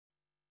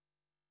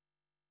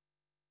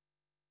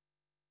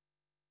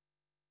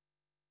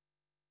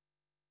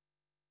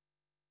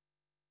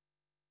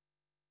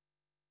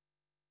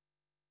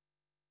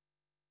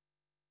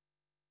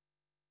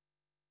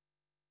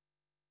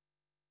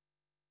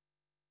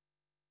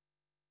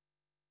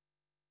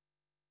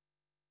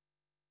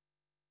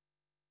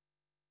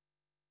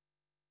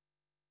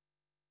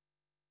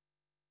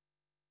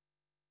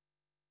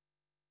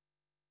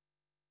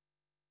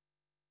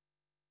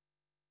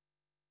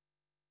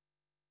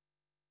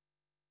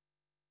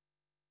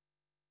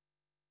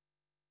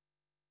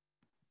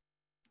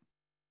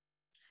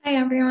Hi,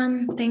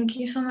 everyone. Thank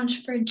you so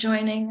much for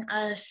joining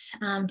us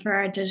for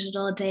our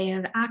digital day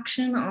of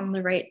action on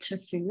the right to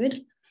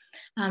food.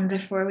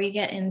 Before we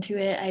get into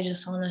it, I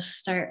just want to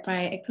start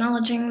by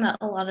acknowledging that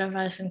a lot of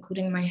us,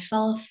 including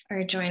myself,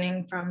 are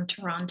joining from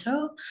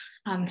Toronto,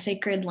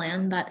 sacred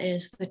land that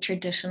is the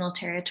traditional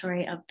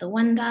territory of the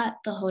Wendat,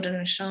 the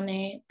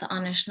Haudenosaunee, the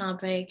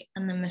Anishinaabe,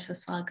 and the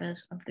Mississaugas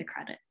of the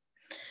Credit.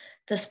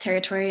 This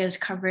territory is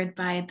covered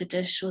by the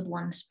Dish with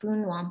One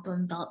Spoon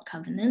Wampum Belt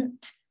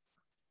Covenant.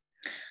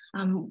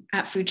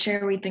 At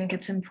FoodShare, we think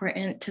it's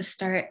important to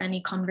start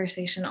any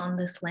conversation on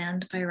this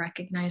land by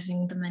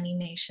recognizing the many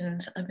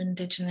nations of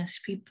Indigenous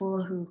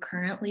people who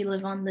currently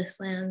live on this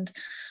land,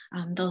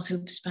 those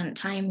who've spent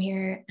time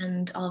here,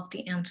 and all of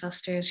the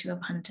ancestors who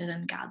have hunted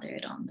and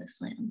gathered on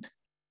this land.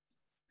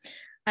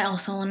 I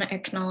also want to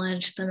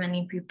acknowledge the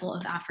many people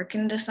of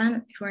African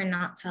descent who are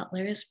not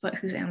settlers, but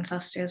whose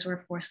ancestors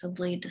were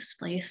forcibly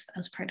displaced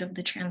as part of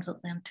the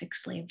transatlantic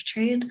slave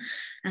trade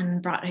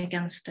and brought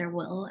against their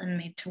will and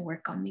made to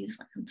work on these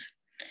lands.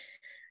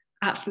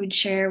 At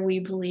FoodShare, we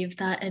believe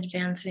that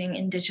advancing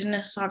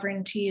Indigenous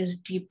sovereignty is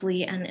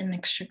deeply and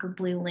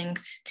inextricably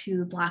linked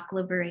to Black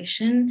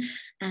liberation,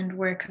 and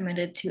we're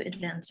committed to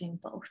advancing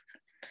both.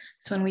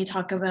 So when we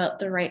talk about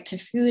the right to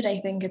food, I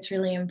think it's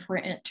really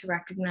important to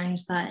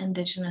recognize that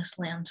Indigenous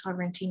land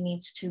sovereignty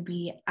needs to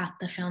be at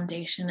the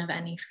foundation of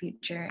any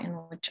future in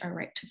which our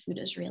right to food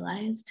is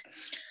realized.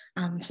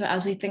 So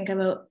as we think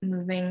about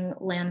moving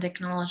land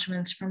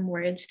acknowledgements from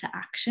words to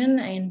action,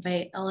 I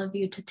invite all of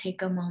you to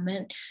take a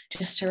moment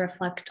just to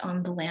reflect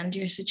on the land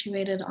you're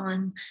situated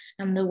on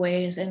and the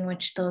ways in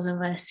which those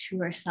of us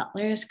who are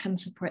settlers can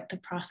support the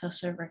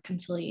process of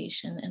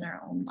reconciliation in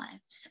our own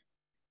lives.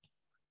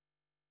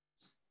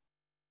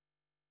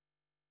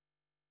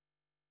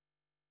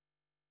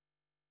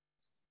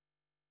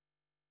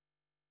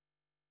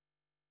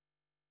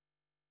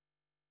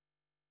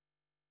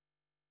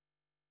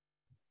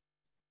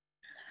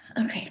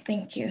 Okay,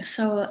 thank you.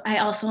 So I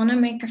also want to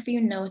make a few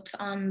notes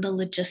on the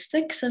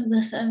logistics of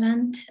this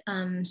event.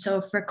 So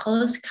for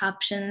closed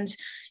captions,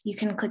 you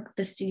can click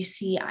the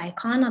CC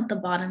icon at the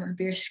bottom of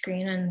your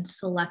screen and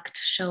select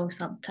show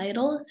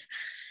subtitles.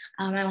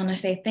 I want to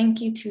say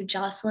thank you to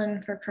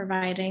Jocelyn for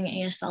providing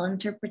ASL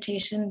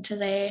interpretation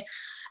today.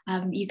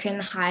 You can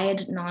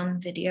hide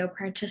non-video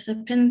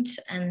participants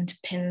and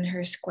pin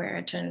her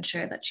square to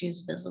ensure that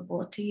she's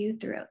visible to you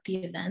throughout the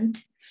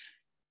event.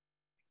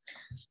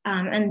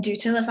 And due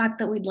to the fact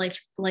that we'd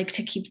like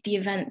to keep the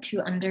event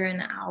to under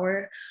an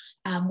hour,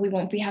 we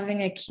won't be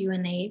having a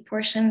Q&A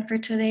portion for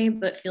today,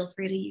 but feel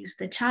free to use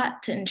the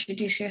chat to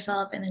introduce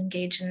yourself and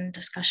engage in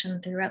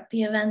discussion throughout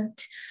the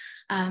event.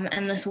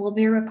 And this will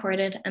be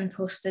recorded and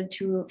posted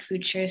to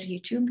FoodShare's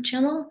YouTube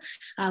channel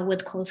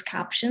with closed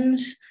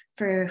captions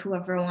for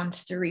whoever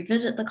wants to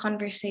revisit the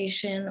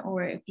conversation,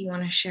 or if you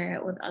want to share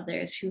it with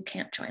others who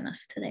can't join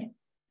us today.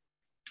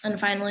 And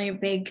finally, a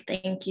big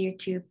thank you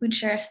to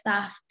FoodShare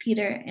staff,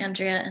 Peter,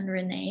 Andrea, and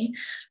Renee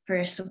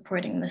for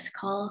supporting this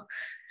call.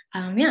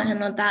 And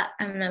with that,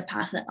 I'm gonna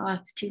pass it off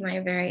to my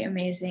very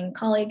amazing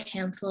colleague,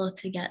 Hansel,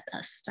 to get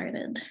us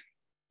started.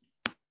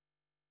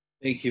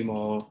 Thank you,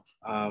 Mo.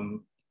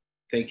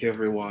 Thank you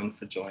everyone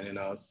for joining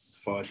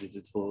us for our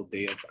digital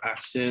day of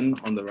action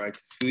on the right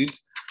to food.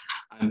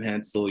 I'm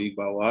Hansel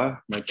Igbavboa.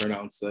 My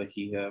pronouns are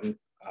he, him,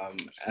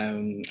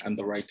 and I'm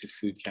the Right to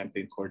Food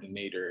campaign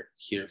coordinator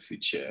here at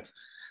FoodShare.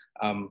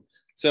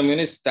 So I'm going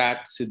to start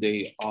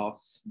today off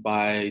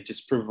by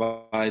just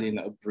providing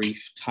a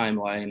brief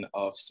timeline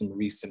of some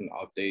recent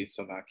updates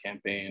on our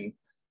campaign,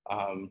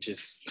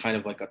 just kind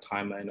of like a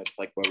timeline of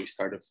like where we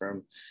started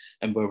from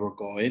and where we're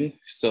going.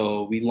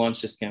 So we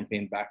launched this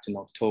campaign back in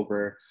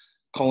October,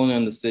 calling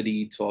on the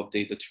city to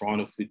update the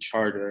Toronto Food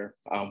Charter,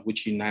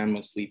 which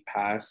unanimously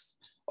passed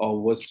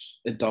or was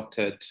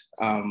adopted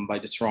by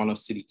the Toronto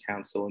City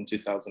Council in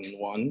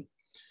 2001.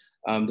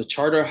 The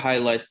charter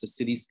highlights the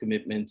city's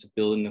commitment to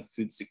building a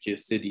food secure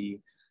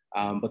city,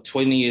 but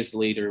 20 years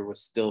later, we're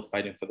still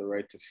fighting for the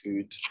right to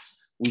food.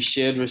 We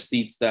shared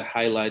receipts that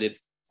highlighted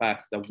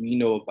facts that we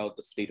know about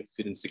the state of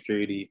food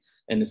insecurity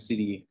in the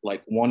city,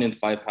 like 1 in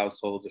 5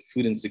 households are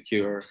food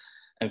insecure,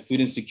 and food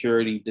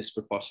insecurity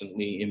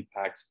disproportionately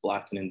impacts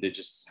Black and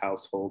Indigenous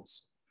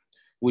households.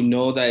 We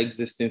know that the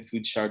existing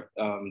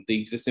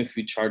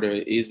food charter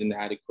is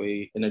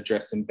inadequate in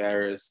addressing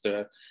barriers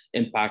to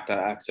impact our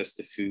access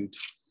to food.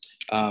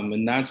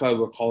 And that's why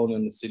we're calling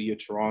on the City of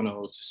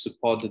Toronto to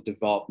support the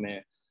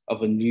development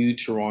of a new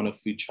Toronto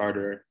food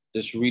charter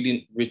that's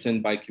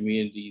written by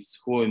communities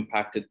who are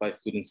impacted by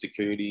food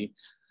insecurity.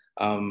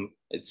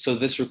 So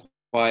this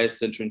requires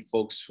centering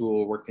folks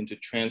who are working to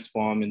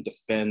transform and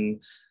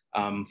defend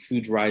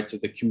food rights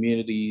of the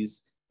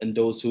communities and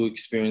those who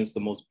experience the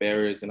most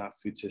barriers in our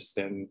food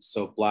system.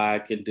 So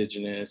Black,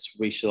 Indigenous,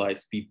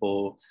 racialized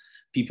people,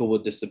 people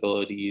with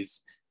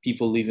disabilities,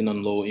 people living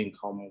on low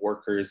income,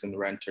 workers and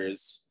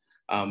renters.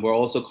 We're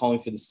also calling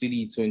for the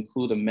city to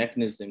include a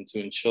mechanism to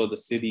ensure the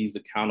city is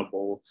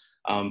accountable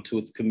to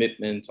its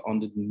commitment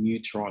under the new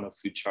Toronto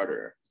Food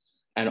Charter.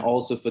 and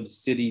also for the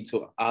city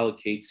to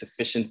allocate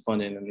sufficient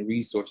funding and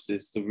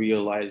resources to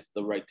realize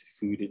the right to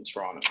food in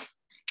Toronto.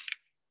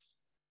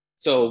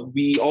 So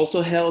we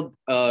also held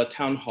a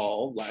town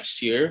hall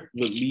last year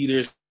with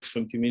leaders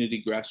from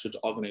community grassroots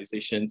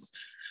organizations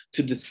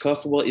to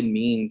discuss what it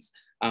means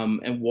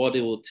and what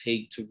it will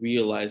take to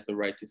realize the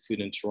right to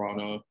food in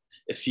Toronto.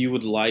 If you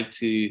would like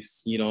to,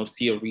 see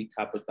a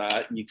recap of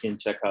that, you can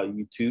check out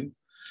YouTube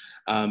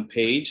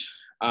page.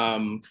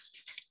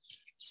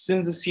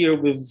 Since this year,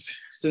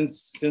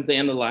 since the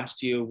end of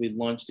last year, we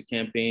launched a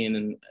campaign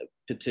and a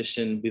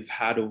petition. We've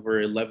had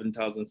over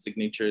 11,000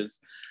 signatures.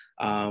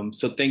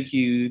 So thank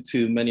you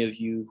to many of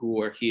you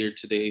who are here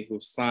today, who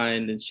have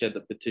signed and shared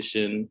the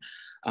petition,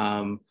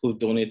 who've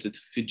donated to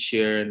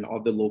FoodShare and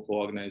other local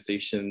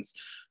organizations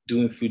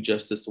doing food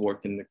justice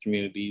work in the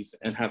communities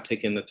and have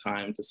taken the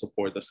time to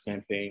support this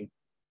campaign.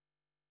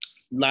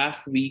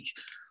 Last week,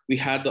 we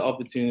had the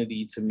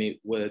opportunity to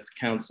meet with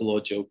Councillor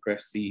Joe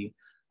Cressy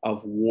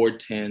of Ward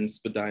 10,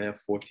 Spadina,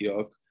 Fort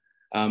York.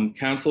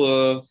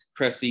 Councillor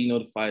Cressy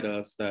notified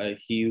us that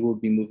he will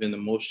be moving the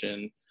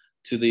motion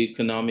to the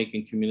Economic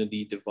and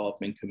Community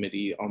Development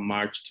Committee on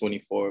March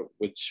 24,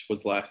 which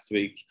was last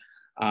week.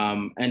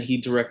 And he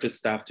directed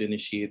staff to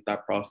initiate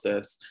that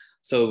process.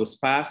 So it was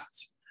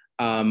passed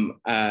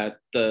at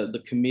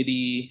the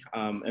committee,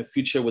 and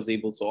FoodShare was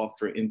able to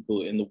offer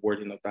input in the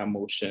wording of that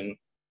motion.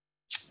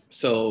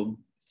 So,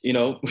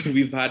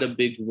 we've had a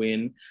big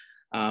win.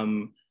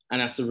 And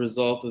as a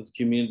result of the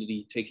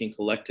community taking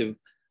collective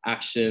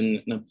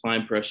action and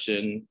applying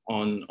pressure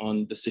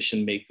on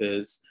decision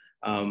makers,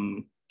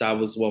 that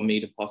was what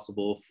made it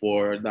possible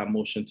for that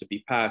motion to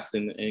be passed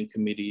in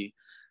committee.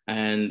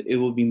 And it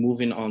will be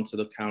moving on to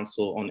the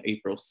council on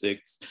April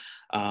 6th.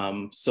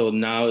 So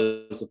now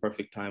is the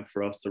perfect time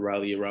for us to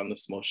rally around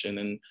this motion.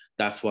 And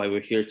that's why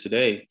we're here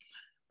today.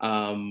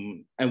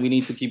 And we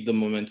need to keep the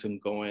momentum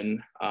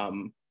going.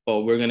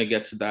 But we're gonna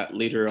get to that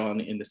later on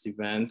in this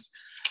event.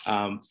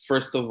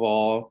 First of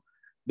all,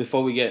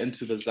 before we get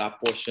into the Zap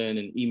portion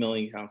and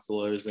emailing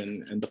counselors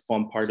and the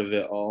fun part of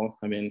it all,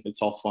 I mean,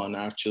 it's all fun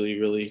actually,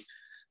 really.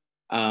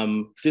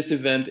 This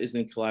event is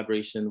in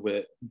collaboration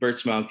with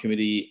Birchmount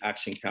Community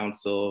Action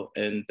Council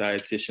and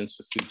Dietitians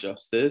for Food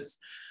Justice.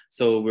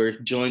 So we're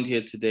joined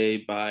here today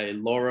by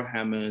Laura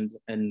Hammond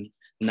and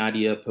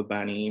Nadia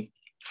Pabani.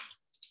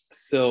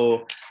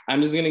 So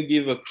I'm just gonna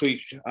give a quick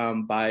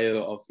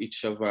bio of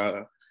each of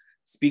our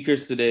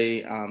speakers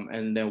today,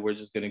 and then we're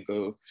just gonna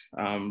go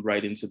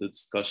right into the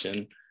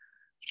discussion.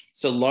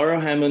 So Laura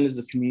Hammond is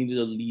a community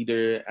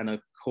leader and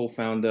a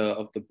co-founder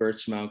of the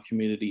Birchmount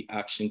Community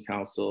Action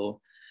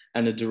Council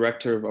and the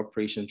director of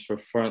operations for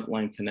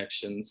Frontline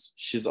Connections.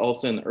 She's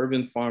also an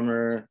urban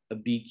farmer, a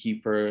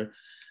beekeeper,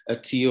 a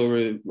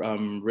Teal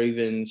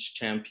Ravens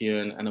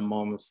champion, and a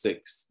mom of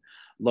 6.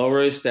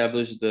 Laura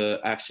established the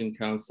Action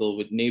Council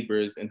with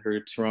neighbors in her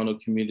Toronto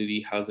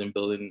community housing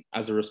building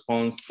as a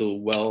response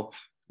to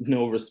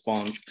no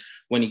response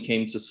when it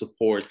came to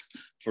support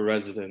for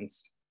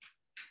residents.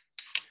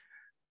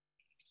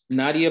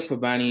 Nadia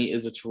Pabani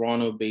is a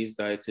Toronto-based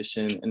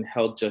dietitian and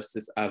health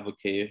justice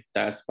advocate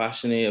that is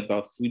passionate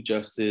about food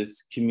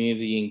justice,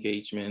 community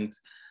engagement,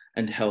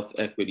 and health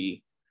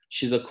equity.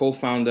 She's a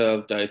co-founder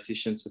of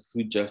Dietitians for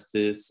Food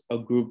Justice, a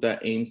group that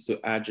aims to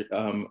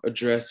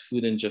address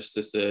food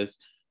injustices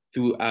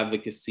through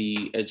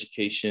advocacy,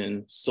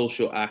 education,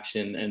 social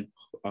action, and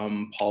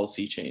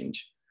policy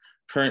change.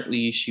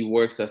 Currently, she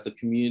works as a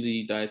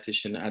community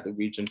dietitian at the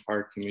Regent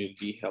Park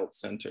Community Health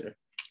Center.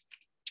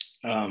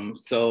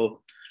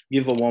 So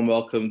give a warm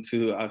welcome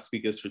to our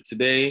speakers for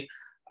today.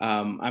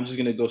 I'm just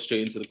gonna go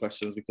straight into the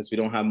questions because we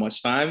don't have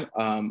much time.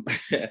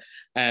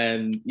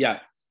 And yeah,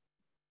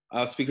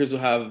 our speakers will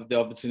have the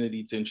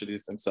opportunity to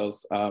introduce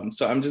themselves.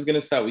 So I'm just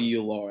gonna start with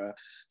you, Laura.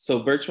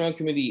 So Birchmount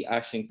Community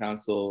Action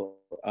Council,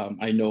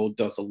 I know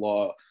does a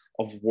lot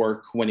of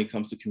work when it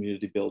comes to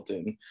community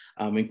building,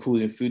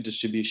 including food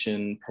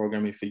distribution,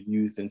 programming for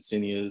youth and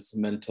seniors,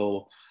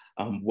 mental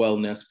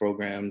wellness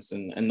programs,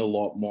 and a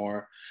lot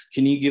more.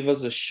 Can you give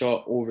us a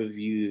short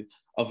overview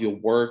of your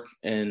work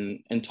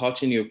and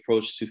touch on your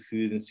approach to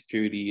food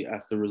insecurity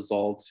as the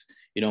result,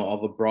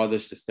 of a broader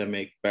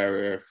systemic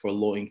barrier for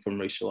low-income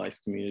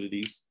racialized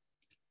communities?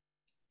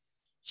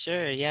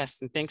 Sure,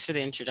 yes, and thanks for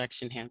the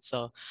introduction,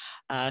 Hansel.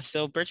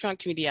 So Birchmount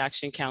Community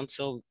Action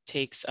Council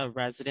takes a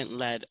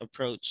resident-led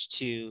approach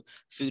to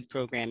food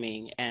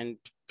programming and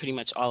pretty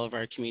much all of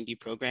our community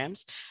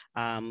programs.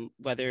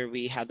 Whether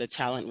we have the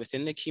talent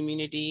within the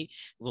community,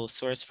 we'll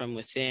source from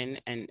within,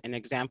 and an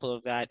example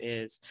of that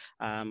is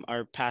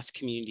our past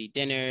community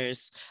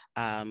dinners,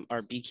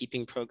 our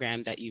beekeeping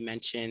program that you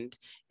mentioned,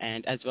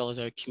 and as well as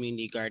our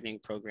community gardening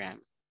program.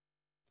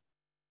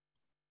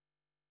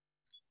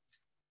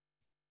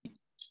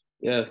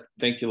 Yeah,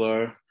 thank you,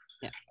 Laura.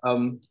 Yeah.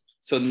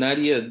 So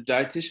Nadia,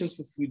 Dietitians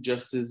for Food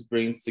Justice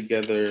brings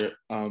together,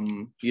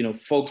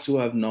 folks who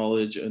have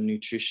knowledge on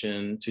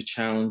nutrition to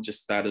challenge the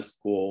status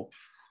quo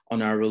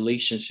on our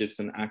relationships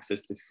and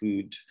access to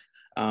food.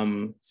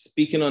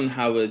 speaking on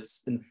how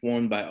it's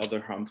informed by other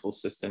harmful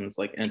systems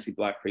like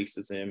anti-Black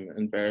racism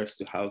and barriers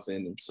to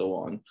housing and so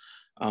on.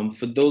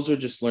 For those who are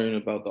just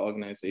learning about the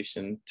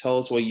organization, tell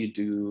us what you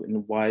do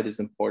and why it is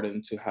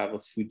important to have a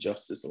food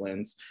justice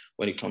lens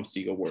when it comes to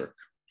your work.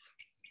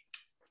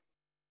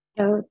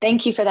 So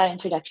thank you for that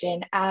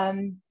introduction.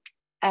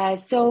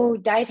 So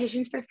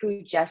Dietitians for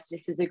Food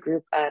Justice is a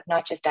group of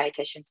not just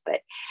dietitians,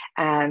 but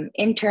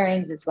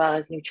interns as well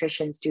as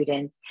nutrition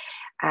students,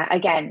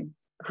 again,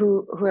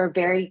 who are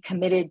very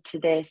committed to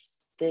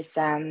this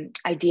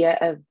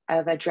idea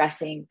of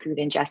addressing food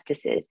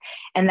injustices,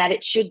 and that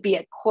it should be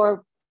a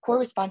core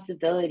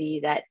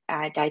responsibility that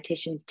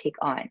dietitians take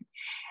on.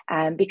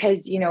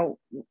 Because, you know,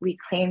 we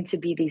claim to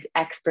be these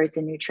experts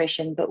in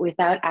nutrition, but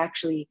without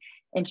actually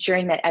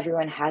ensuring that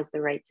everyone has the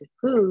right to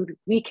food,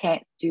 we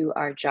can't do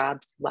our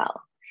jobs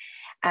well.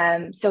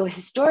 So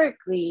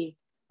historically,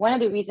 one of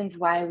the reasons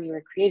why we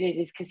were created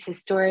is because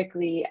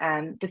historically,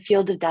 the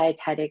field of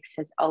dietetics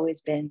has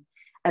always been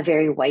a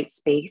very white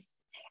space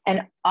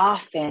and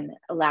often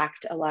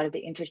lacked a lot of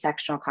the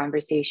intersectional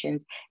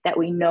conversations that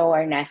we know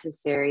are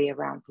necessary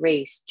around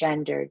race,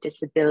 gender,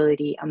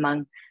 disability,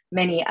 among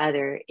many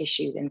other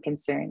issues and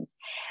concerns.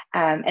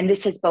 And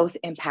this has both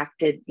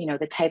impacted, you know,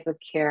 the type of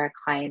care our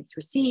clients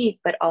receive,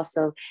 but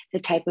also the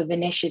type of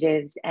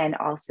initiatives and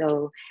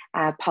also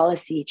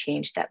policy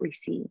change that we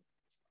see.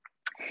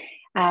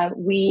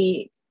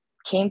 We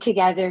came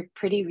together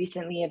pretty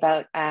recently,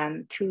 about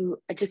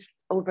just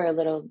over a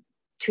little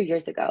 2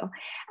 years ago.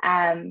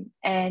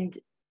 And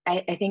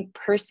I think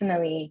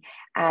personally,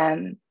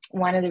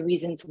 one of the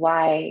reasons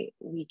why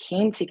we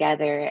came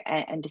together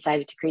and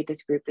decided to create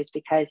this group is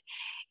because,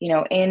 you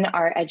know, in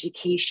our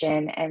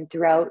education and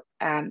throughout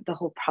the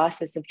whole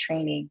process of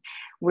training,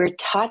 we're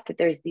taught that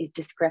there's these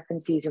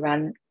discrepancies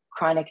around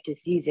chronic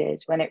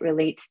diseases when it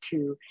relates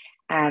to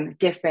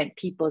different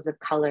peoples of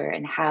color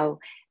and how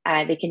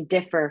they can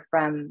differ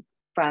from,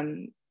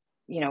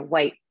 you know,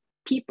 white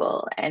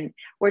people. And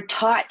we're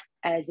taught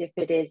as if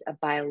it is a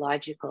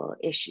biological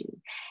issue,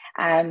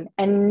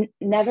 and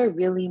never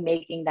really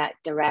making that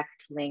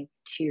direct link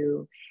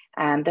to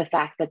the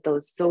fact that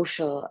those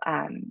social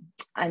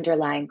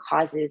underlying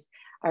causes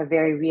are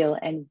very real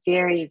and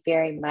very,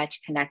 very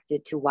much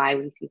connected to why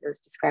we see those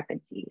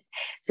discrepancies.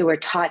 So we're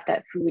taught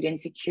that food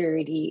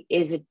insecurity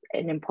is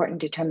an important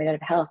determinant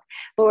of health,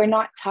 but we're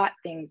not taught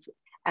things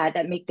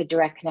that make the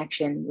direct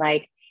connection,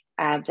 like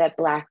that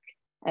Black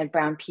and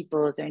brown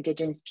peoples or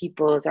Indigenous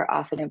peoples are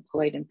often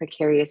employed in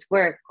precarious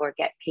work or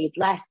get paid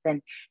less,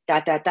 and ...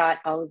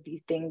 All of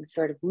these things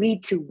sort of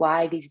lead to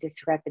why these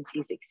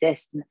discrepancies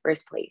exist in the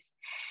first place.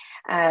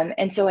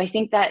 And so I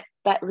think that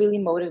really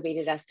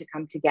motivated us to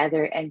come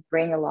together and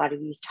bring a lot of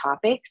these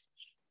topics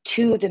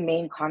to the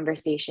main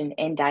conversation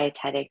in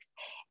dietetics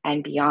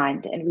and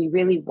beyond. And we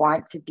really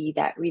want to be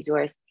that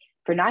resource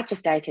for not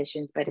just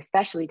dietitians, but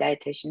especially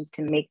dietitians,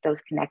 to make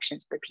those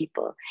connections for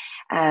people,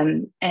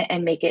 and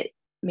make it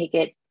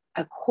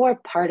a core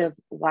part of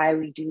why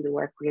we do the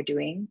work we're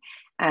doing,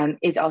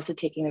 is also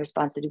taking the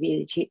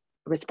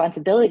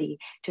responsibility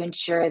to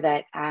ensure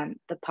that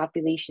the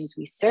populations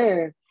we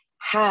serve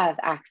have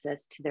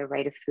access to their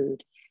right of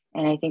food.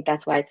 And I think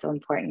that's why it's so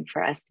important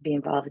for us to be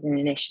involved in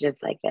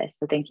initiatives like this.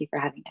 So thank you for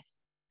having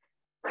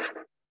us.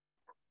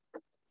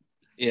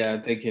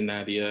 Yeah, thank you,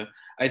 Nadia.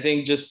 I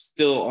think just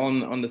still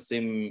on the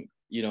same,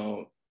 you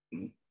know,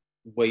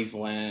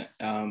 wavelength,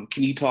 can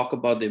you talk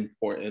about the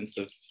importance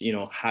of, you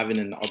know, having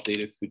an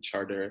updated food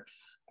charter,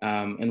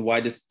 and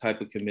why this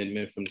type of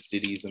commitment from the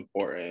city is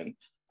important,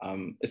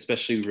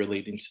 especially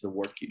relating to the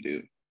work you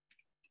do?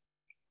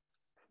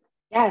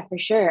 Yeah, for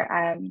sure.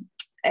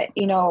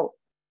 You know,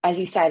 as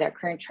you said, our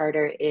current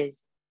charter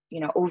is, you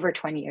know, over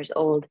 20 years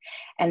old,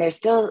 and there's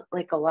still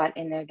like a lot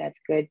in there that's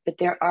good, but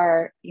there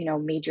are, you know,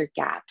 major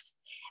gaps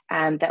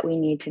that we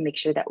need to make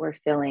sure that we're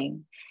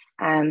filling.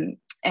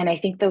 And I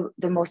think the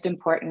most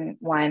important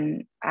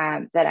one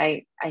that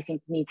I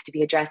think needs to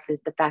be addressed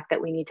is the fact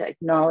that we need to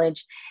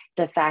acknowledge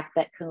the fact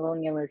that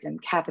colonialism,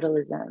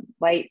 capitalism,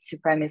 white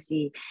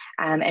supremacy,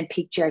 and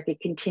patriarchy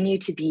continue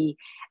to be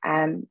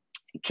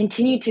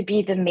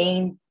the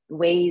main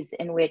ways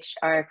in which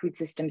our food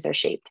systems are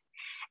shaped.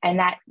 And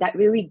that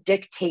really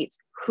dictates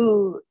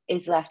who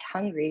is left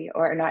hungry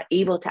or not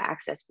able to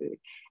access food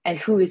and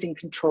who is in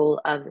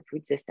control of the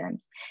food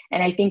systems.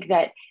 And I think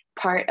that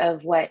part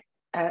of what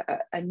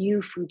a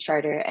new food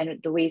charter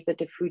and the ways that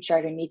the food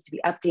charter needs to be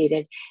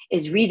updated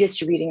is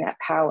redistributing that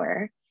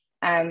power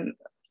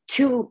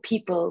to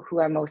people who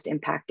are most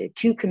impacted,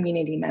 to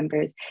community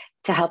members,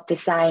 to help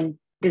design,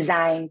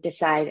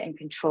 decide, and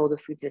control the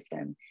food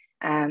system,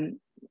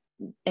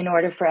 in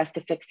order for us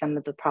to fix some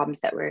of the problems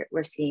that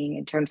we're seeing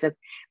in terms of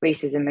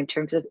racism, in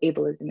terms of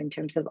ableism, in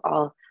terms of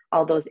all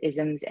those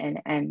isms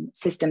and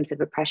systems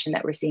of oppression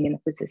that we're seeing in the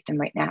food system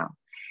right now.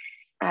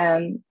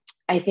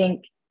 I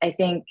think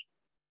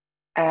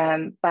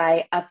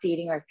by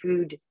updating our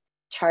food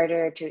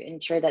charter to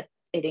ensure that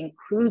it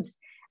includes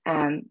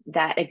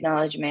that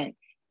acknowledgement,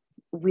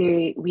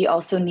 we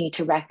also need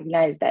to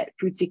recognize that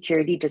food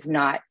security does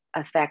not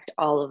affect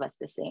all of us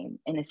the same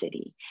in a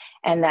city,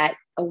 and that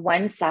a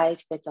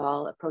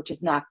one-size-fits-all approach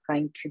is not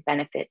going to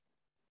benefit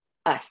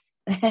us.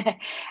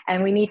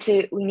 And we need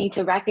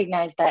to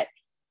recognize that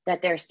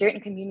there are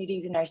certain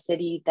communities in our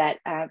city that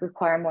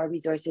require more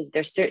resources.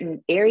 There's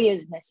certain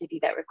areas in the city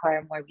that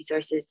require more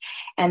resources,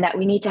 and that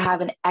we need to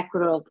have an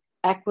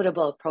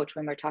equitable approach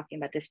when we're talking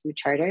about this food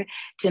charter,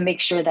 to make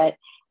sure that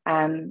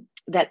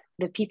that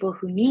the people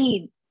who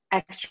need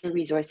extra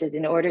resources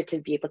in order to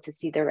be able to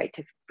see their right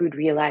to food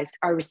realized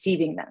are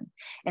receiving them.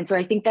 And so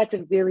I think that's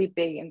a really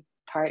big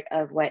part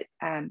of what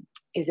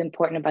is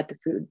important about the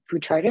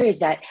food charter, is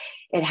that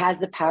it has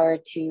the power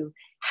to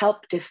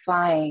help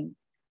define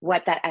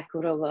what that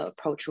equitable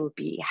approach will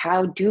be.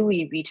 How do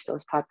we reach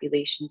those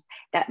populations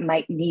that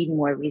might need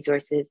more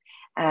resources?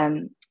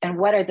 And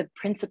what are the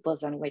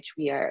principles on which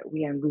we are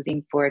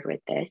moving forward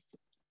with this?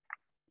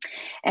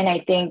 And I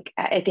think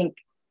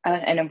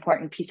an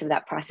important piece of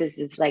that process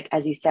is, like,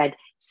 as you said,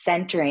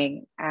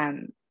 centering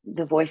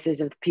the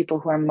voices of the people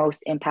who are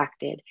most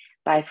impacted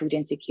by food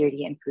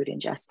insecurity and food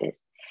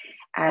injustice.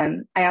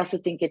 I also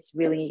think it's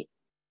really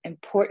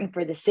important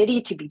for the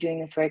city to be doing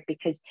this work,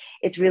 because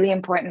it's really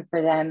important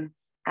for them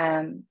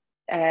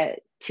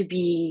to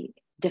be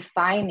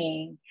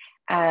defining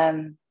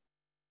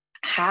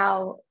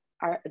how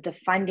the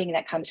funding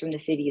that comes from the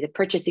city, the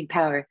purchasing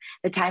power,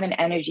 the time and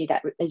energy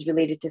that is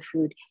related to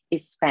food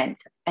is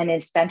spent on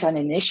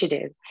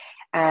initiatives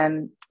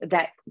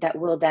that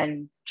will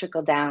then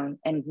trickle down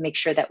and make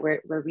sure that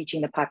we're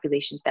reaching the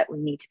populations that we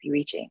need to be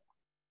reaching.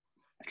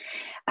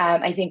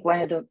 I think one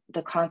of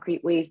the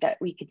concrete ways that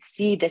we could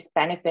see this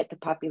benefit the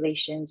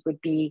populations would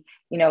be,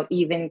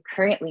 even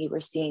currently we're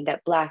seeing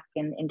that Black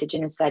and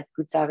Indigenous-led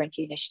food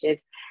sovereignty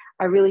initiatives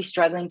are really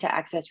struggling to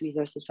access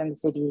resources from the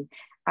city,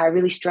 are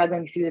really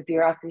struggling through the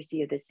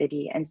bureaucracy of the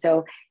city. And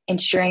so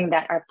ensuring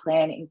that our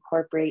plan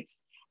incorporates,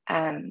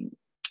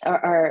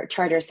 our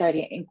charter,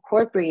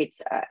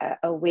 incorporates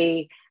a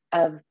way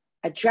of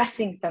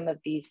addressing some of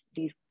these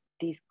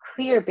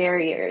clear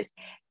barriers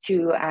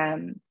to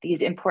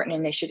these important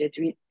initiatives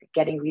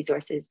getting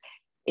resources,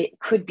 it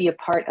could be a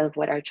part of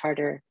what our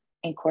charter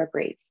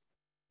incorporates.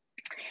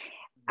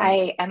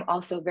 I am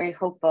also very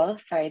hopeful,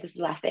 sorry, this is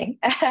the last thing.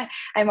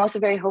 I'm also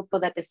very hopeful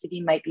that the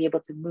city might be able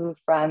to move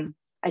from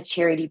a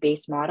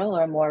charity-based model,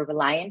 or a more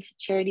reliant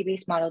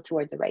charity-based model,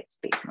 towards a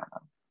rights-based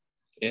model.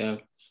 Yeah,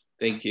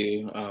 thank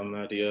you,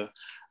 Nadia.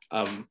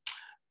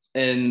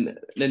 And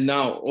then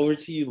now over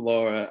to you,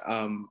 Laura.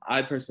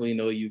 I personally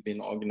know you've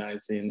been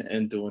organizing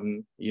and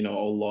doing, a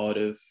lot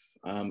of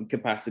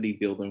capacity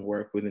building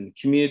work within the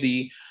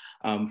community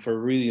for a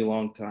really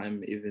long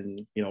time,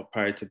 even,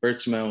 prior to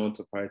Birchmount,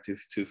 or prior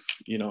to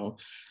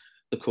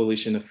the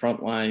coalition of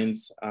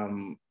Frontlines.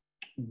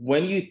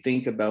 When you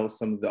think about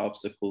some of the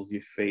obstacles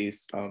you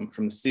face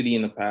from the city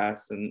in the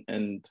past,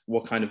 and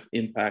what kind of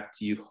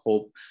impact you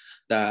hope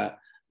that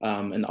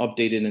an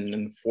updated and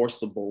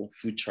enforceable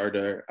food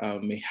charter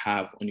may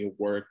have on your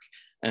work,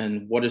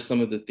 and what are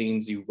some of the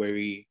things you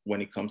worry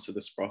when it comes to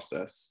this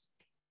process?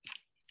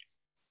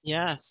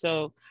 Yeah,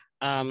 so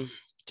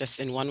just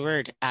in one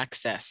word,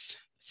 access.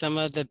 Some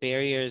of the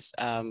barriers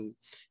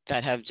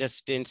that have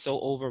just been so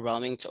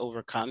overwhelming to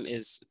overcome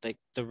is like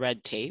the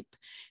red tape,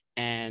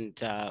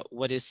 and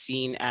what is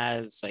seen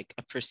as like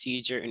a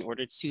procedure in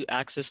order to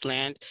access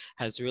land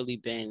has really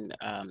been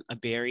a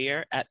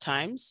barrier at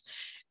times.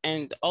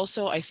 And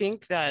also, I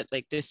think that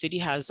like the city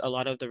has a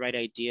lot of the right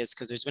ideas,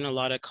 because there's been a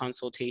lot of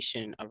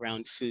consultation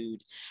around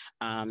food,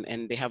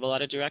 and they have a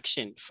lot of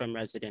direction from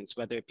residents,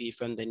 whether it be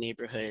from the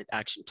neighborhood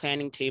action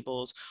planning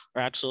tables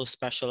or actual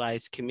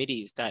specialized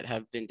committees that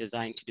have been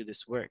designed to do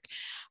this work.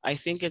 I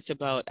think it's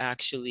about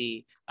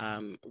actually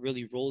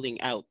really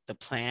rolling out the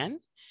plan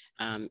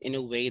in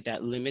a way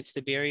that limits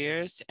the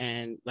barriers,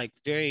 and like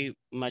very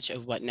much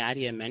of what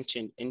Nadia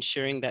mentioned,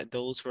 ensuring that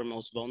those who are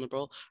most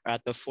vulnerable are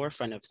at the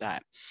forefront of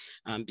that.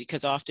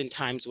 Because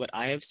oftentimes what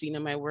I have seen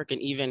in my work,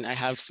 and even I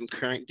have some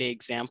current day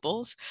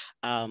examples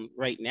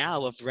right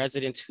now of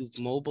residents who've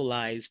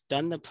mobilized,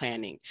 done the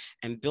planning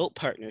and built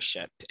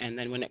partnership. And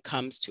then when it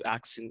comes to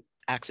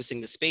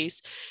accessing the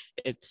space,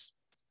 it's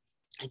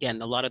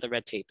again, a lot of the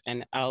red tape.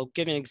 And I'll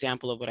give an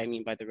example of what I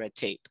mean by the red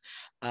tape.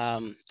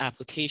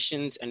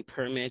 Applications and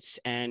permits,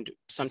 and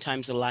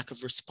sometimes a lack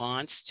of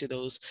response to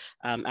those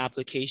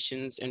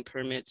applications and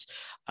permits,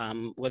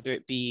 whether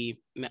it be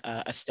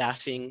a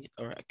staffing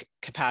or a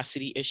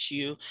capacity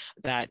issue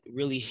that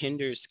really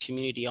hinders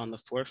community on the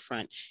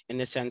forefront, in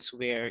the sense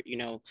where,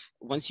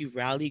 once you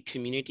rally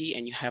community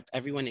and you have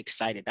everyone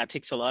excited, that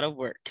takes a lot of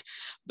work.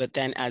 But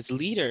then as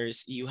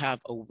leaders, you have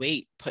a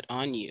weight put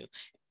on you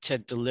to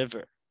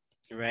deliver.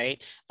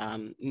 Right?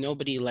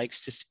 Nobody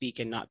likes to speak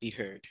and not be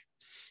heard.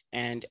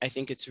 And I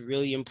think it's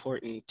really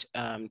important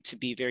to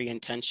be very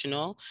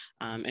intentional,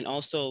 and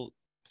also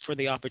for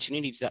the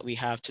opportunities that we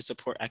have to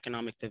support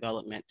economic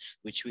development,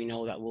 which we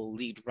know that will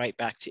lead right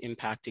back to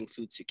impacting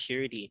food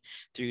security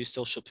through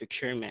social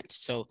procurement.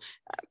 So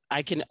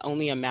I can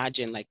only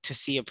imagine, like, to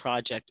see a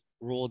project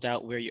rolled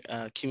out where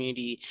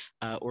community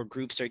or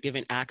groups are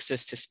given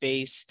access to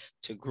space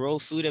to grow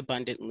food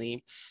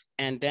abundantly,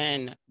 and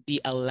then be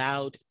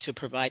allowed to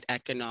provide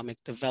economic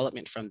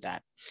development from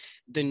that.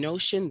 The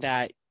notion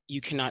that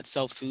you cannot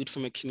sell food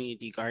from a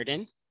community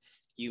garden,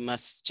 you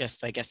must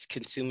just, I guess,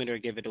 consume it or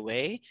give it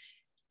away,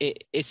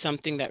 it is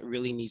something that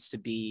really needs to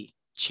be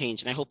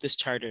changed. And I hope this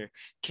charter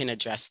can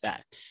address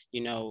that.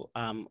 You know,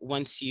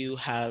 once you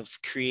have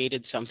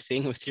created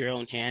something with your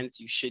own hands,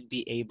 you should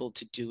be able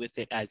to do with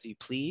it as you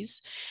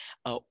please,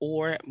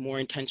 or more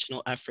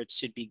intentional efforts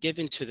should be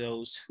given to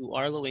those who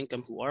are low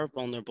income, who are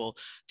vulnerable,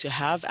 to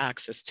have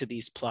access to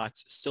these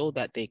plots so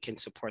that they can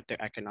support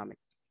their economic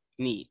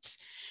needs,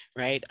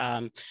 right?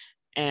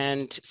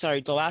 And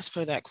sorry, the last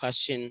part of that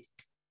question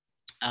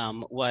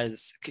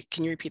was,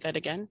 can you repeat that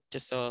again?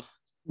 Just so.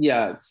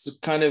 Yeah, it's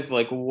kind of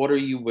like, what are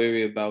you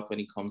wary about when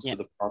it comes Yeah. to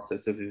the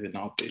process of even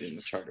operating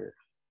the charter?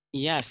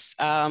 Yes,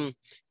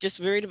 just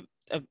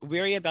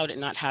wary about it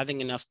not having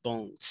enough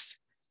bones.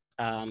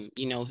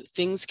 You know,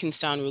 things can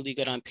sound really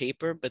good on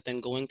paper, but then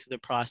going through the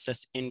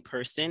process in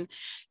person,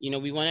 you know,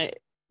 we want to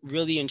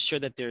really ensure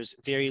that there's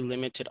very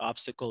limited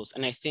obstacles.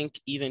 And I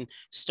think even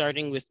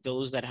starting with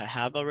those that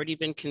have already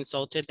been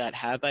consulted, that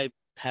have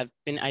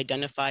been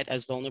identified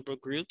as vulnerable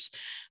groups,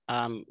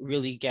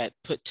 really get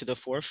put to the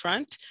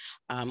forefront,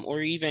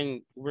 or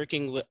even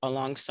working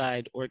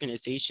alongside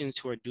organizations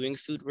who are doing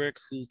food work,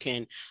 who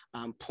can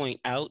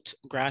point out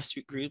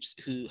grassroots groups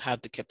who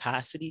have the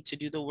capacity to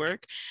do the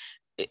work.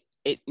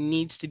 It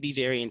needs to be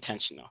very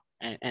intentional.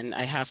 And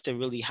I have to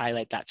really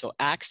highlight that. So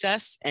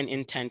access and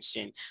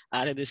intention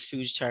out of this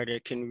food charter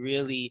can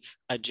really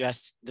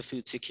address the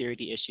food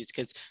security issues,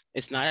 because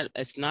it's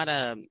not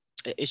a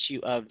issue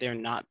of there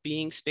not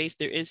being space.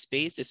 There is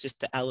space. It's just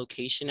the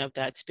allocation of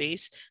that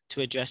space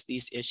to address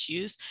these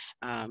issues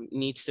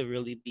needs to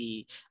really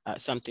be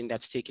something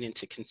that's taken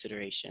into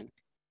consideration.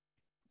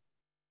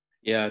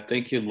 Yeah,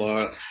 thank you,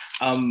 Laura.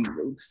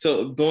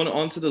 So going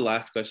on to the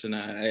last question,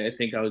 I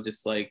think I would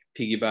just like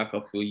piggyback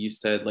off what you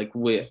said, like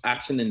with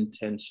action and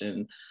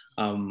intention,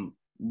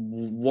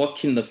 what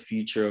can the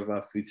future of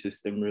our food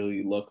system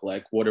really look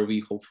like? What are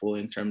we hopeful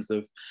in terms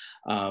of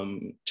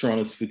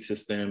Toronto's food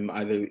system,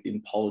 either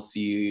in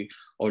policy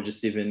or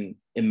just even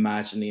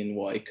imagining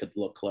what it could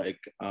look like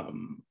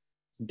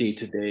day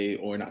to day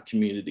or in our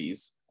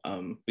communities?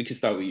 We can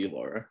start with you,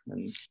 Laura.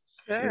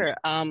 Sure.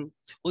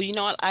 Well, you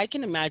know what? I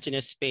can imagine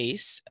a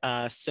space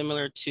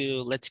similar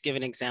to, let's give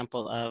an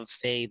example of,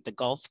 say, the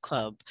golf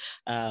club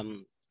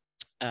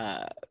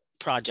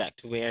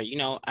project, where, you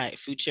know,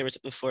 FoodShare was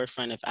at the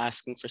forefront of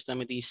asking for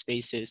some of these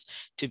spaces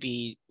to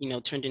be, you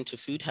know, turned into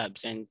food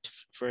hubs and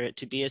for it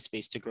to be a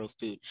space to grow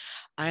food.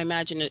 I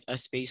imagine a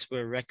space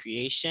where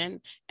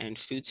recreation and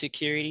food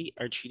security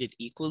are treated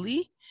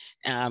equally.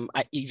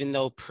 Even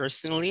though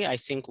personally, I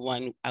think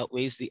one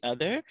outweighs the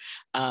other,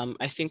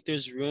 I think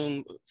there's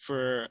room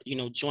for, you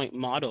know, joint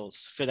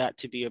models for that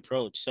to be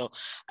approached. So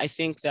I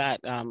think that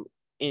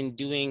in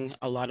doing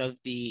a lot of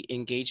the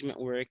engagement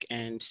work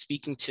and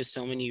speaking to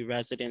so many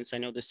residents, I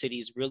know the city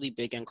is really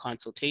big in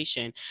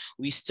consultation.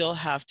 We still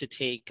have to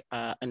take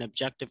an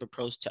objective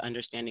approach to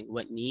understanding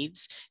what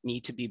needs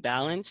need to be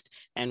balanced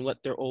and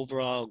what their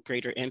overall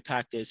greater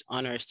impact is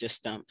on our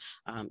system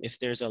if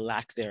there's a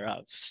lack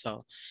thereof.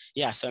 So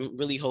yeah, so I'm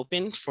really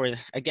hoping for,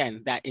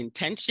 again, that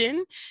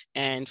intention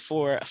and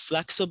for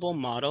flexible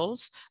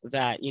models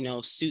that, you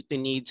know, suit the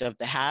needs of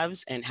the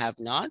haves and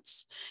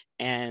have-nots,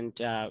 and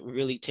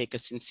really take a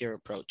sincere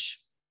approach.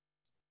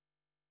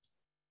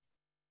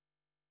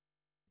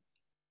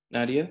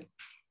 Nadia?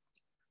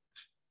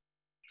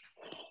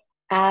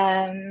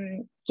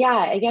 Yeah,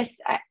 I guess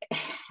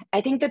I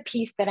think the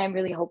piece that I'm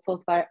really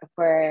hopeful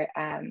for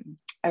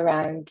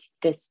around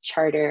this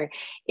charter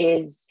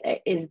is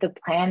the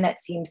plan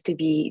that seems to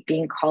be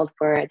being called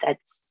for,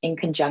 that's in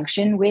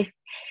conjunction with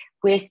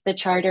the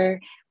charter,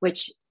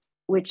 which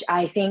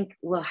I think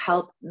will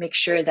help make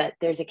sure that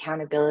there's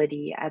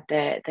accountability at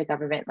the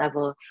government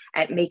level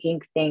at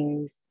making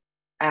things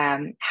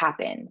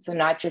happen. So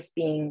not just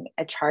being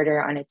a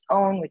charter on its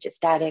own, which is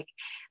static,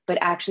 but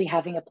actually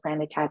having a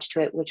plan attached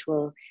to it, which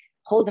will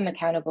hold them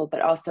accountable,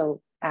 but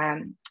also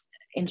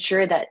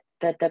ensure that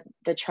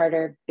the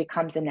charter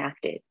becomes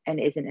enacted and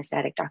isn't a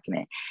static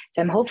document.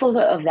 So I'm hopeful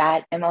of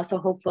that. I'm also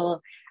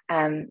hopeful,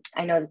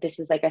 I know that this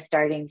is like a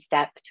starting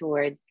step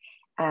towards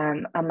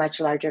a much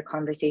larger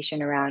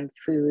conversation around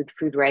food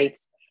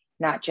rights,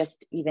 not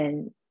just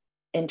even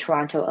in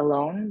Toronto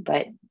alone,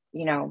 but,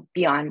 you know,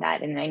 beyond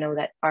that. And I know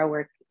that our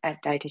work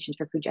at Dietitians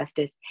for Food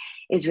Justice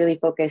is really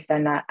focused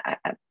on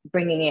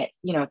bringing it,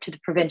 you know, to the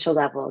provincial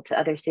level, to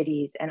other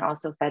cities, and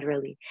also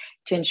federally,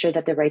 to ensure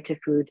that the right to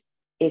food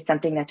is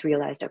something that's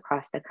realized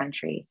across the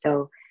country.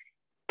 So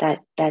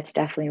that's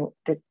definitely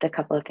the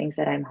couple of things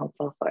that I'm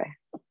hopeful for.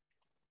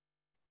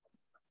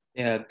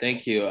 Yeah,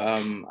 thank you.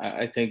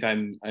 I think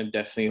I'm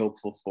definitely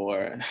hopeful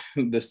for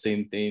the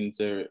same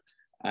things,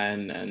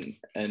 and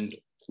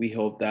we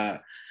hope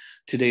that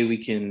today we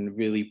can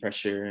really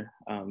pressure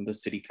the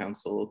city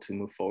council to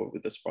move forward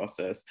with this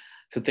process.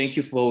 So thank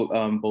you for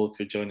both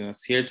for joining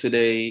us here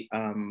today.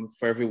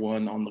 For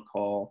everyone on the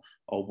call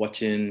or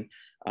watching,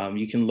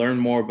 you can learn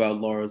more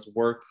about Laura's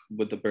work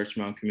with the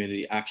Birchmount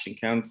Community Action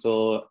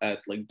Council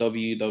at like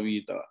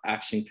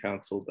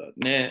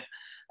www.actioncouncil.net.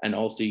 And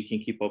also you can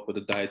keep up with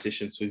the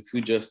Dietitians for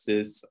Food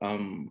Justice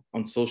on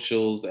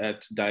socials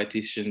at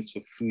Dietitians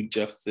for Food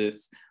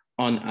Justice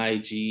on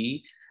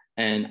IG,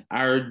 and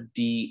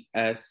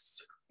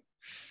RDS,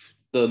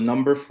 the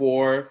number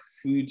 4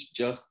 Food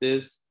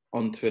Justice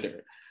on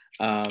Twitter.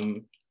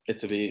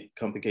 It's a bit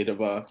complicated,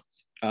 but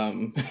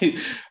it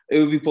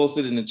will be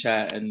posted in the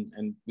chat,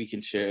 and we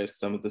can share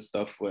some of the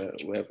stuff with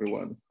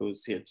everyone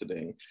who's here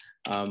today.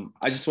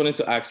 I just wanted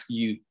to ask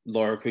you,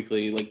 Laura,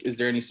 quickly, like, is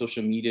there any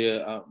social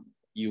media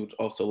you would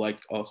also like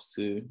us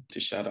to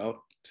shout out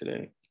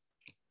today?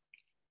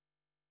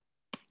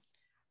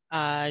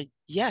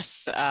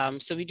 Yes,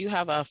 so we do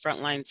have a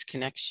Frontlines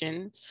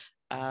Connection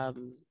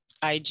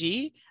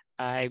IG.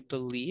 I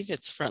believe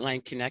it's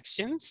Frontline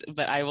Connections,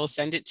 but I will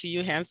send it to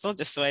you, Hansel,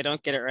 just so I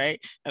don't get it right.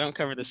 I don't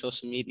cover the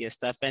social media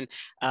stuff. And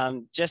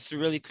just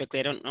really quickly,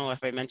 I don't know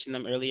if I mentioned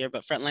them earlier,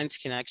 but Frontlines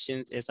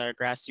Connections is our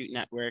grassroots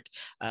network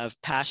of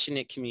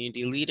passionate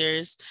community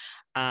leaders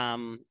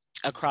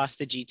across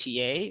the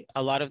GTA.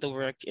 A lot of the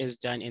work is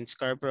done in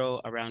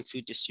Scarborough around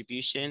food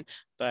distribution,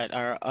 but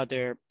our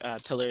other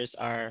pillars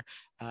are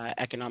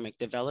economic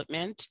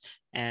development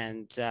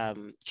and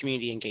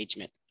community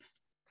engagement.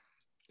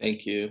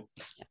 Thank you.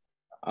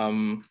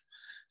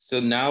 So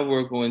now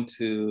we're going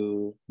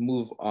to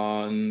move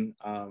on.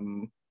 Now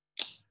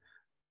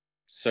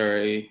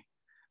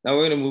we're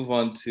going to move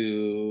on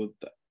to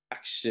the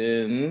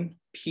action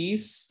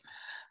piece.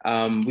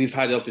 We've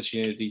had the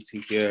opportunity to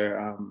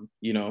hear,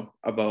 you know,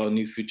 about a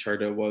new food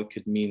charter, what it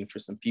could mean for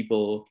some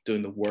people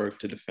doing the work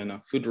to defend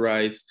our food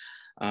rights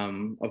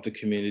of the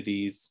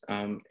communities.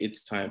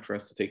 It's time for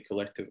us to take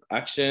collective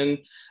action.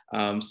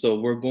 So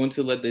we're going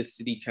to let the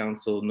City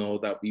Council know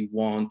that we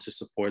want to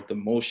support the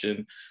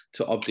motion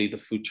to update the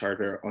food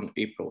charter on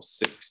April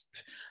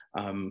 6th.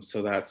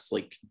 So that's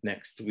like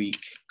next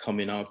week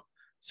coming up.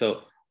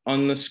 So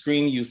on the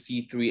screen, you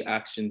see 3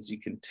 actions you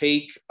can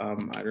take.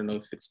 I don't know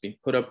if it's being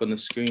put up on the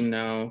screen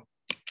now.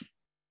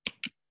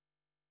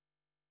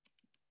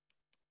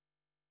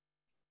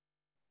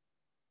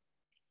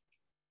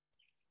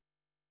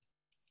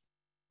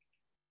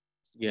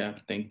 Yeah,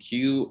 thank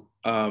you.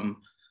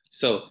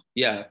 So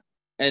yeah,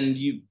 and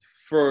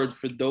for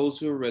those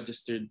who are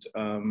registered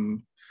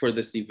for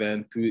this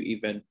event through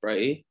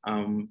Eventbrite,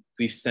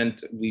 we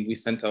sent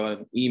out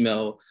an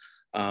email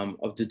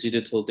of the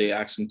Digital Day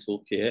Action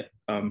Toolkit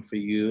for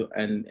you.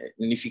 And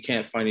if you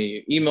can't find it in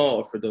your email,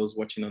 or for those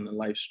watching on the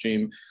live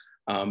stream,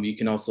 you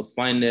can also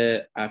find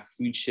it at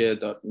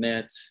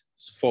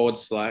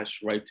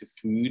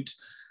foodshare.net/right-to-food.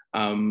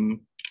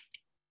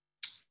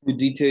 The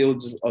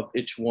details of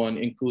each one,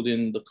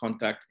 including the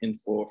contact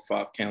info for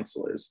our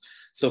counselors.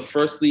 So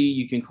firstly,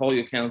 you can call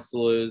your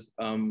counselors,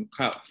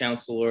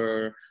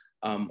 counselor,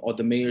 or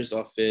the mayor's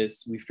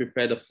office. We've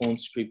prepared a phone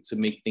script to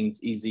make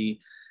things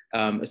easy,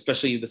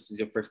 especially if this is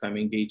your first time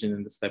engaging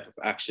in this type of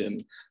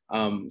action.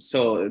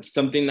 So it's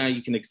something that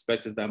you can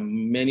expect is that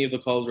many of the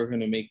calls we're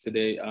going to make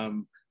today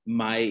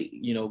might,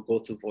 you know, go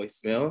to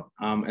voicemail,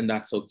 and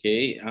that's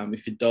okay.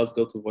 If it does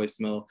go to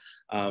voicemail,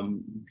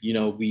 you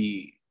know,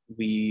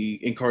 we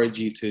encourage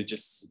you to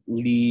just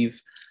leave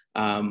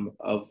a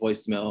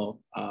voicemail.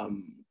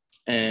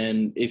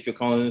 And if you're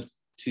calling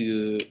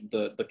to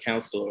the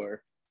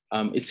counselor,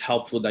 it's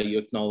helpful that you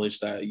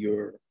acknowledge that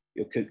you're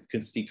your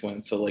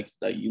constituent. So like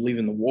that you live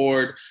in the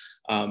ward.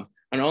 And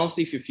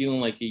honestly, if you're feeling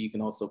like it, you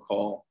can also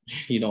call,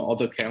 you know,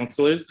 other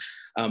counselors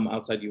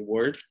outside your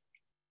ward.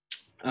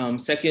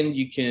 Second,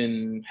 you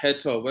can head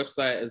to our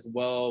website as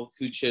well,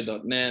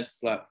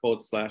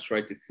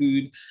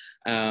 foodshare.net/right-to-food,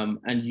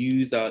 and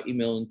use our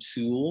emailing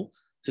tool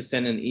to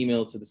send an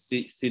email to the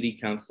city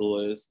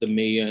councilors, the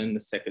mayor, and the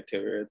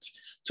secretariat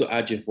to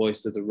add your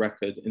voice to the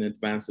record in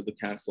advance of the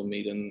council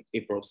meeting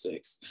April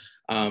 6th.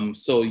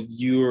 So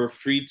you're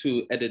free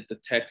to edit the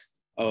text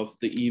of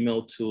the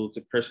email tool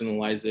to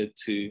personalize it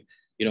to,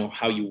 you know,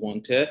 how you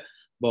want it.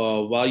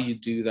 But while you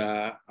do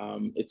that,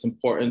 it's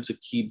important to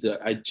keep the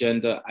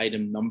agenda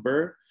item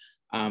number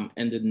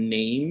and the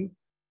name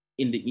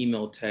in the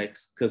email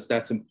text, because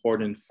that's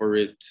important for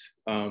it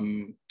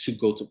to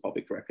go to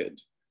public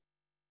record.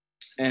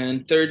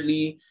 And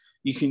thirdly,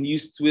 you can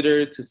use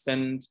Twitter to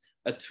send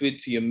a tweet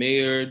to your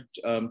mayor,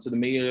 to the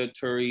mayor,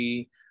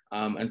 Tory,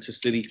 and to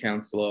city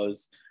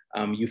councilors.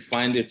 You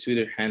find their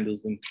Twitter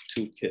handles in the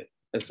toolkit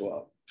as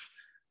well.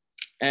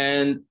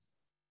 And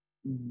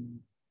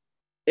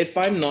if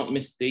I'm not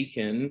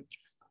mistaken,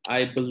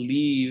 I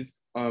believe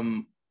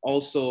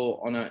also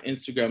on our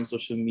Instagram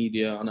social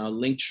media, on our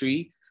link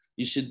tree,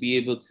 you should be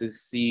able to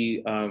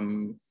see,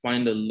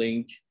 find a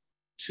link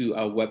to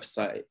our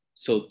website.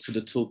 So to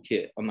the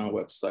toolkit on our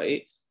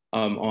website.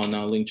 on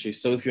our link tree.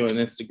 So if you're on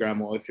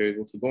Instagram, or if you're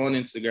able to go on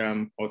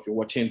Instagram, or if you're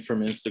watching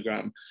from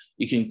Instagram,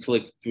 you can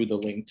click through the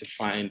link to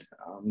find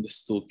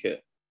this toolkit.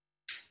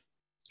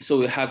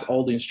 So it has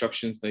all the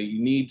instructions that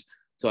you need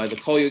to either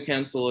call your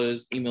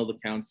counselors, email the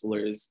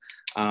counselors,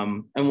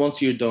 and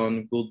once you're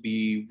done, we'll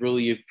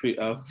really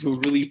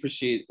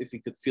appreciate if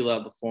you could fill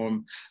out the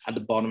form at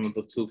the bottom of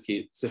the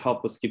toolkit to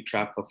help us keep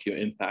track of your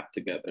impact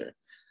together.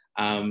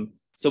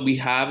 So we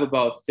have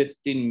about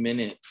 15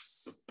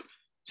 minutes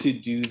to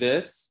do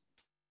this.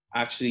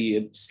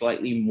 Actually,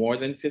 slightly more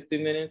than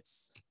 15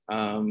 minutes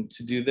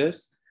to do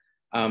this.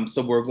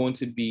 So we're going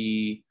to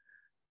be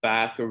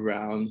back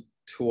around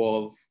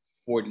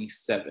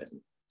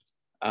 12:47.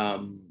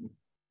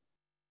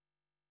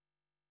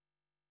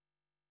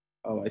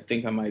 Oh, I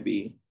think I might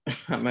be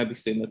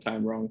saying the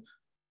time wrong.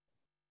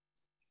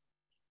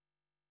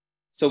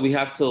 So we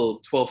have till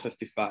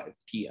 12:55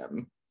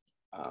 p.m.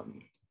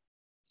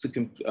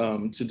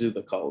 To do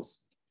the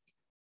calls.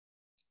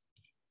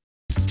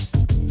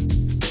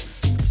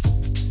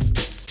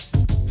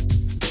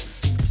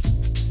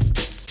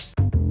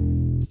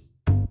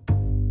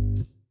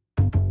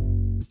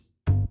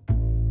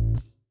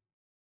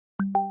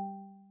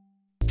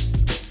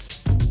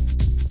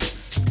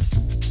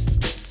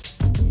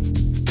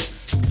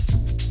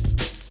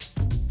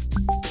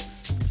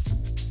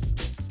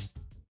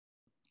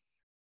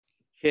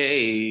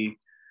 Okay,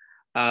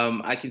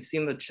 I can see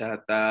in the chat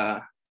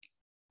that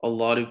a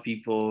lot of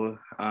people,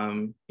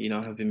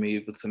 have been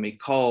able to make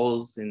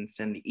calls and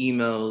send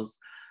emails.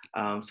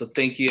 So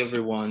thank you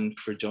everyone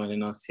for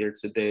joining us here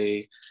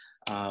today.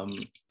 At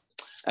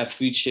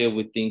FoodShare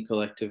within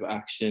collective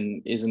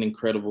action is an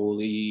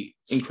incredibly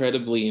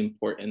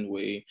important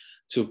way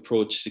to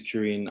approach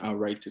securing our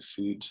right to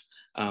food.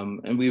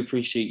 And we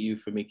appreciate you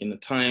for making the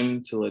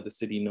time to let the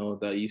city know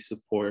that you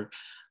support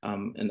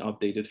an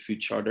updated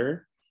food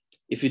charter.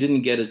 If you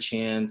didn't get a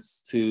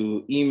chance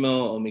to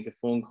email or make a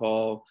phone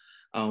call,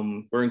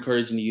 we're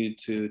encouraging you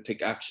to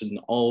take action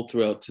all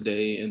throughout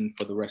today and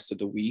for the rest of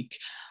the week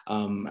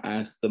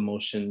as the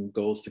motion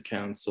goes to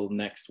council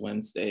next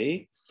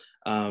Wednesday.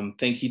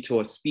 Thank you to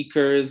our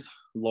speakers,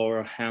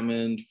 Laura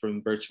Hammond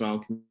from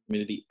Birchmount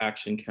Community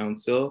Action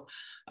Council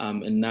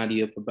and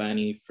Nadia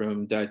Pabani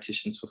from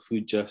Dietitians for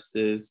Food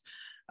Justice.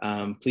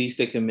 Please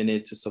take a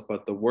minute to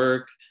support the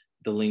work.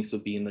 The links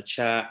will be in the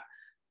chat.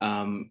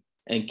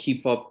 And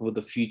keep up with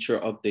the future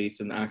updates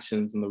and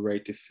actions on the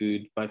right to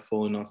food by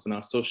following us on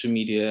our social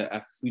media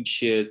at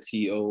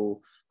FoodShareTO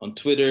on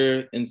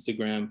Twitter,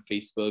 Instagram,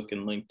 Facebook,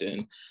 and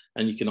LinkedIn.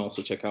 And you can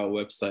also check our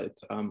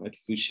website at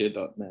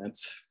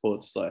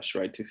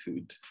foodshare.net/right to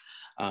food.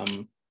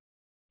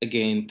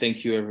 Again,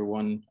 thank you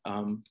everyone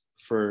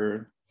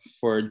for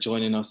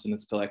joining us in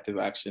this collective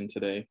action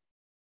today.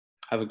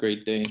 Have a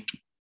great day.